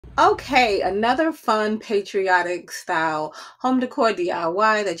Okay, another fun patriotic style home decor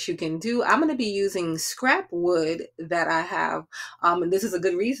DIY that you can do. I'm going to be using scrap wood that I have. And this is a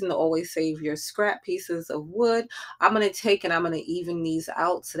good reason to always save your scrap pieces of wood. I'm going to take and I'm going to even these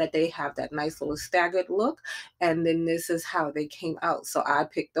out so that they have that nice little staggered look. And then this is how they came out. So I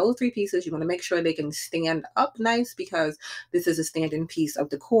picked those three pieces. You want to make sure they can stand up nice because this is a standing piece of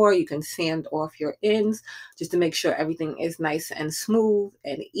decor. You can sand off your ends just to make sure everything is nice and smooth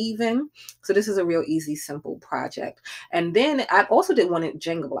and even. So this is a real easy, simple project. And then I also did one in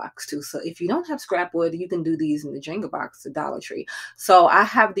Jenga blocks too. So if you don't have scrap wood, you can do these in the Jenga box at Dollar Tree. So I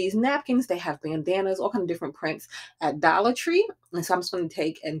have these napkins. They have bandanas, all kind of different prints at Dollar Tree. And so I'm just going to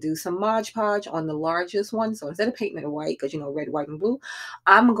take and do some Mod Podge on the largest one. So instead of painting it white, because you know, red, white, and blue,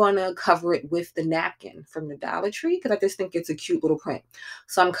 I'm going to cover it with the napkin from the Dollar Tree because I just think it's a cute little print.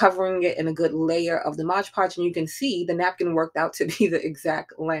 So I'm covering it in a good layer of the Mod Podge, and you can see the napkin worked out to be the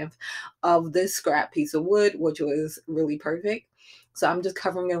exact length of this scrap piece of wood, which was really perfect. So I'm just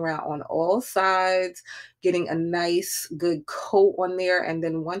covering it around on all sides, getting a nice good coat on there. And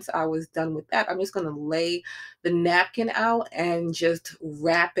then once I was done with that, I'm just going to lay the napkin out and just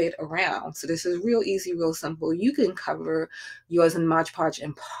wrap it around. So this is real easy, real simple. You can cover yours in Mod Podge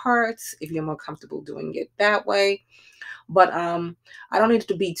in parts if you're more comfortable doing it that way. But I don't need it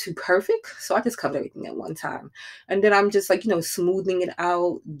to be too perfect, so I just covered everything at one time. And then I'm just like, smoothing it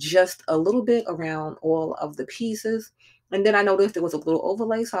out just a little bit around all of the pieces. And then I noticed there was a little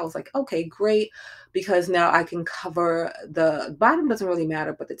overlay, so I was like, okay, great, because now I can cover the bottom, doesn't really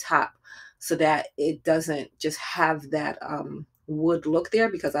matter, but the top, so that it doesn't just have that wood look there,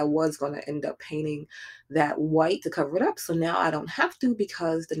 because I was going to end up painting that white to cover it up. So now I don't have to,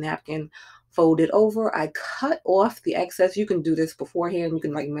 because the napkin folded over. I cut off the excess. You can do this beforehand. You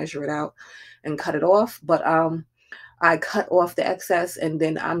can like measure it out and cut it off. But I cut off the excess, and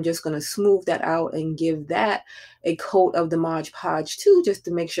then I'm just going to smooth that out and give that a coat of the Mod Podge too, just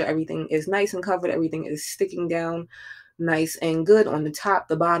to make sure everything is nice and covered. Everything is sticking down nice and good on the top,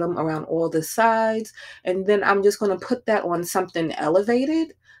 the bottom, around all the sides. And then I'm just going to put that on something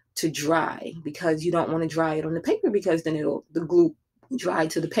elevated to dry, because you don't want to dry it on the paper, because then the glue dry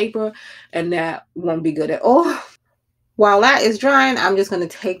to the paper, and that won't be good at all. While that is drying, I'm just going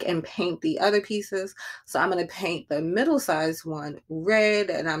to take and paint the other pieces. So I'm going to paint the middle size one red,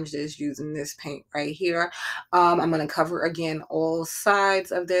 and I'm just using this paint right here. I'm going to cover again all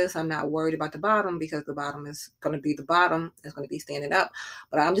sides of this. I'm not worried about the bottom, because the bottom is going to be the bottom. It's going to be standing up.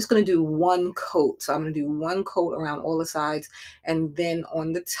 But I'm just going to do one coat. So I'm going to do one coat around all the sides, and then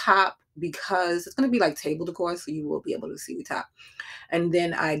on the top, because it's going to be like table decor, so you will be able to see the top. And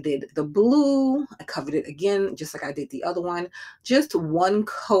then I did the blue. I covered it again, just like I did the other one. Just one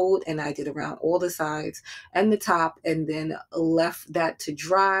coat, and I did around all the sides and the top, and then left that to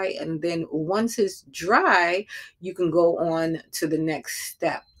dry. And then once it's dry, you can go on to the next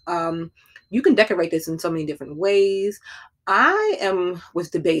step. You can decorate this in so many different ways. Was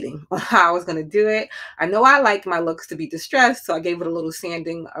debating on how I was going to do it. I know I like my looks to be distressed, so I gave it a little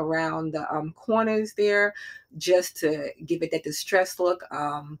sanding around the corners there, just to give it that distressed look.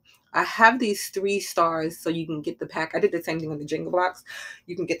 I have these 3 stars, so you can get the pack. I did the same thing on the Jingle Blocks.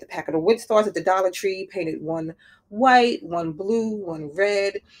 You can get the pack of the wood stars at the Dollar Tree, painted one white, one blue, one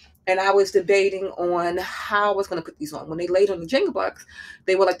red. And I was debating on how I was going to put these on. When they laid on the Jingle Blocks,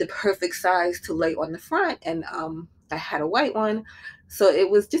 they were like the perfect size to lay on the front. And I had a white one. So it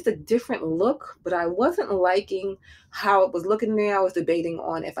was just a different look, but I wasn't liking how it was looking there. I was debating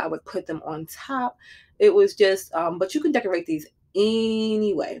on if I would put them on top. It was just, but you can decorate these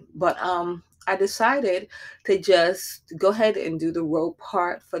anyway. But I decided to just go ahead and do the rope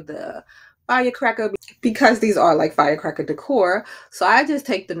part for the firecracker, because these are like firecracker decor. So I just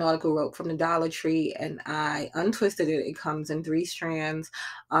take the nautical rope from the Dollar Tree and I untwisted it. It comes in 3 strands.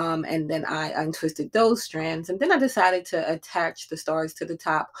 And then I untwisted those strands. And then I decided to attach the stars to the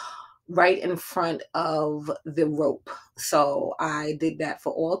top right in front of the rope. So I did that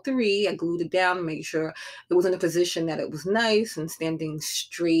for all 3. I glued it down, made sure it was in a position that it was nice and standing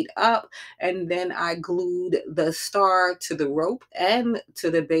straight up. And then I glued the star to the rope and to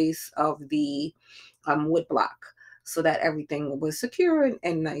the base of the wood block, so that everything was secure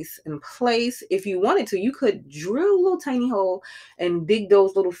and nice in place. If you wanted to, you could drill a little tiny hole and dig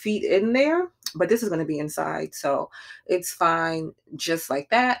those little feet in there, but this is going to be inside, so it's fine just like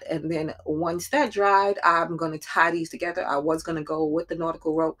that. And then once that dried, I'm going to tie these together. I was going to go with the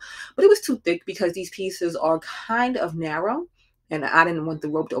nautical rope, but it was too thick because these pieces are kind of narrow, and I didn't want the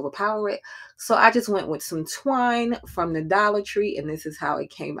rope to overpower it. So I just went with some twine from the Dollar Tree, and this is how it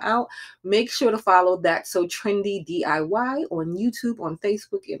came out. Make sure to follow That So Trendy DIY on YouTube, on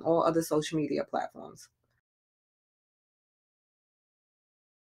Facebook, and all other social media platforms.